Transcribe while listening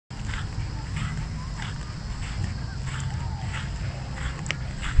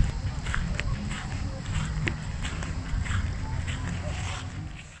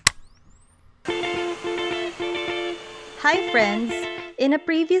Hi friends! In a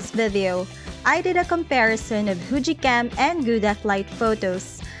previous video, I did a comparison of Huji Cam and Gudak light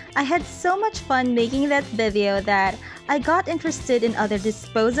photos. I had so much fun making that video that I got interested in other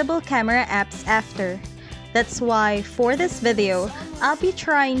disposable camera apps after. That's why for this video, I'll be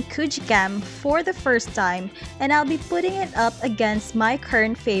trying KUJI Cam for the first time and I'll be putting it up against my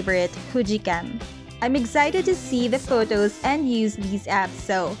current favorite, Huji Cam. I'm excited to see the photos and use these apps,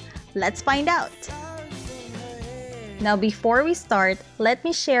 so let's find out! Now before we start, let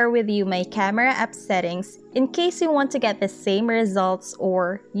me share with you my camera app settings in case you want to get the same results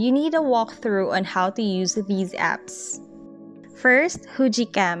or you need a walkthrough on how to use these apps. First,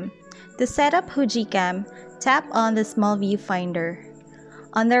 Huji Cam. To set up Huji Cam, tap on the small viewfinder.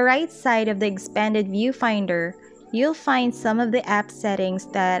 On the right side of the expanded viewfinder, you'll find some of the app settings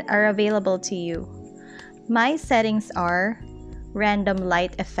that are available to you. My settings are random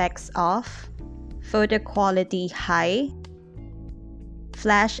light effects off, photo quality high,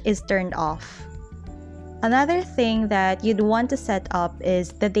 flash is turned off. Another thing that you'd want to set up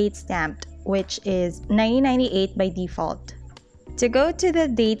is the date stamped, which is 1998 by default. To go to the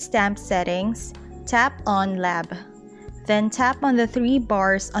date stamp settings, tap on Lab. Then tap on the three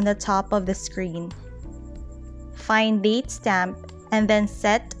bars on the top of the screen. Find date stamp and then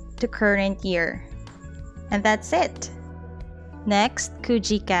set to current year. And that's it! Next,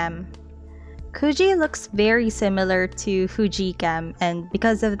 KUJI Cam. KUJI looks very similar to Huji Cam, and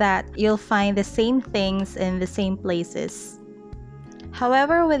because of that, you'll find the same things in the same places.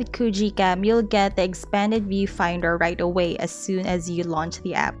 However, with KUJI Cam, you'll get the expanded viewfinder right away as soon as you launch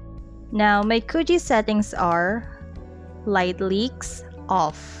the app. Now, my KUJI settings are light leaks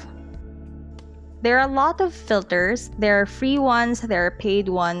off. There are a lot of filters. There are free ones, there are paid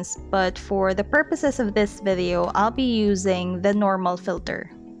ones, but for the purposes of this video, I'll be using the normal filter.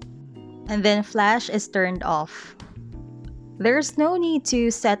 And then flash is turned off. There's no need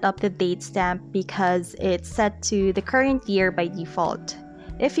to set up the date stamp because it's set to the current year by default.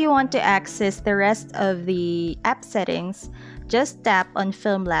 If you want to access the rest of the app settings, just tap on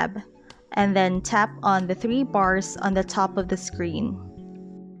Film Lab and then tap on the three bars on the top of the screen.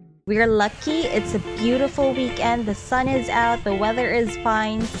 We're lucky, it's a beautiful weekend, the sun is out, the weather is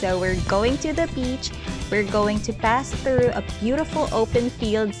fine, so we're going to the beach. We're going to pass through a beautiful open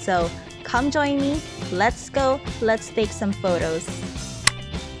field, so come join me, let's go, let's take some photos.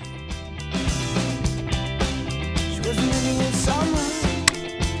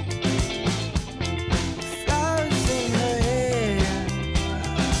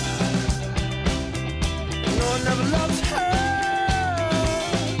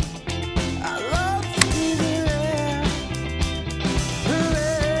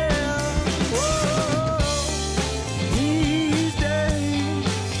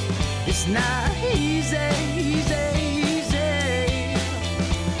 It's not easy,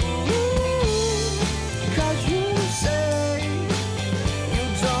 Ooh, 'cause you say you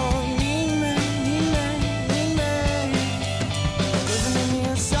don't need me. Living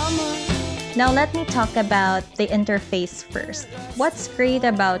in summer. Now let me talk about the interface first. What's great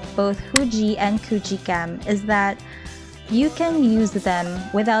about both Huji and KUJI Cam is that you can use them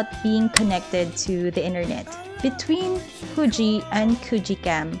without being connected to the internet. Between Huji and KUJI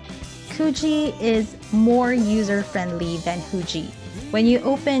Cam, KUJI is more user-friendly than Huji. When you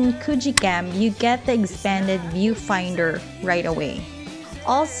open KUJI Cam, you get the expanded viewfinder right away.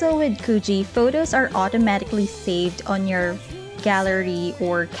 Also with KUJI, photos are automatically saved on your gallery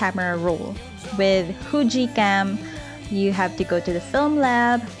or camera roll. With Huji Cam, you have to go to the Film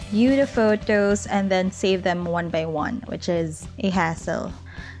Lab, view the photos, and then save them one by one, which is a hassle.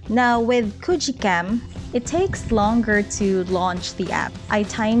 Now with KUJI Cam, it takes longer to launch the app. I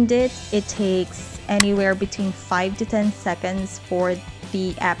timed it. It takes anywhere between 5 to 10 seconds for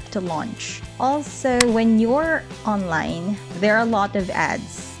the app to launch. Also, when you're online, there are a lot of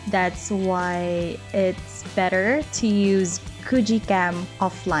ads. That's why it's better to use KUJI Cam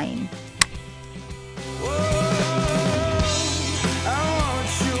offline.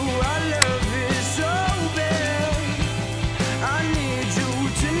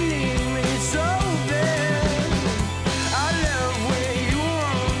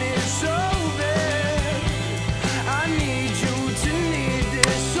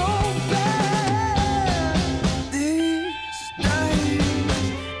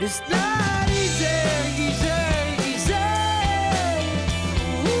 It's not easy,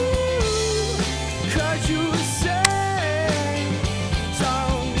 Ooh.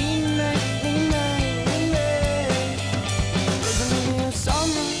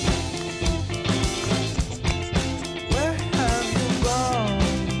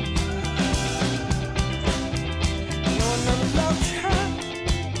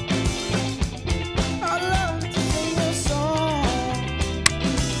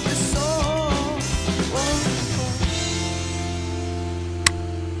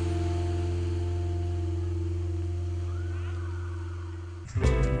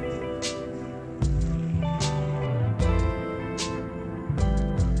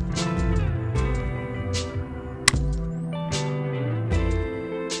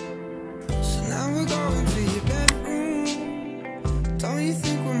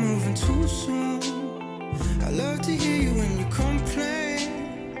 think we're moving too soon. I love to hear you when you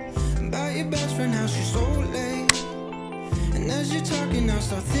complain about your best friend, how she's so late. And as you're talking, I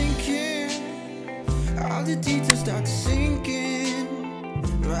start thinking, all the details start to sink in.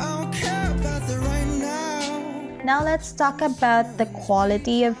 But I don't care about the right now. Now let's talk about the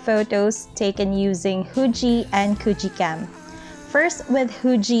quality of photos taken using Huji and KUJI cam. First, with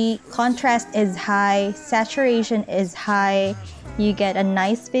Huji, contrast is high, saturation is high, you get a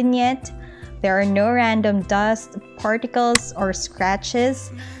nice vignette, there are no random dust, particles, or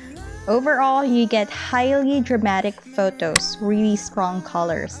scratches. Overall, you get highly dramatic photos, really strong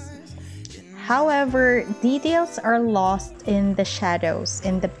colors. However, details are lost in the shadows,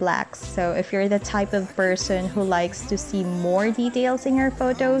 in the blacks. So if you're the type of person who likes to see more details in your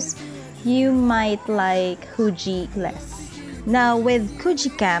photos, you might like Huji less. Now with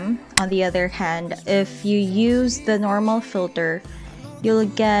KUJI cam, on the other hand, if you use the normal filter, you'll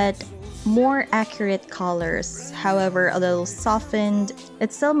get more accurate colors. However, a little softened.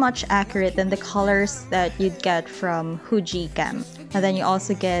 It's still much accurate than the colors that you'd get from Huji cam. And then you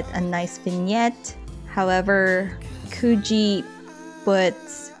also get a nice vignette. However, KUJI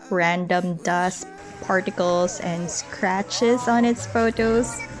puts random dust, particles, and scratches on its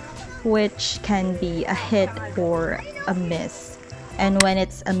photos, which can be a hit or a miss. And when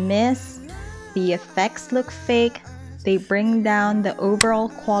it's a miss, the effects look fake, they bring down the overall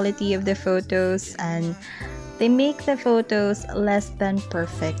quality of the photos, and they make the photos less than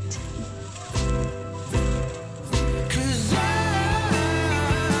perfect.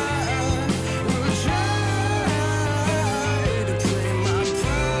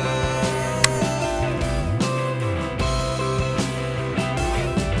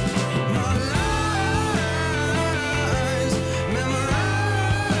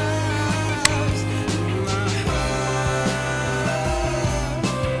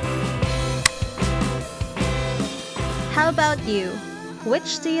 How about you?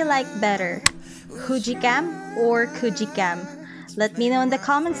 Which do you like better? Huji cam or KUJI cam? Let me know in the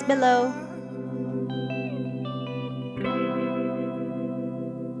comments below.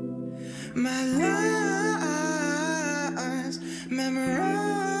 My lies,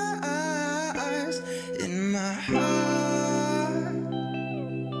 memorize.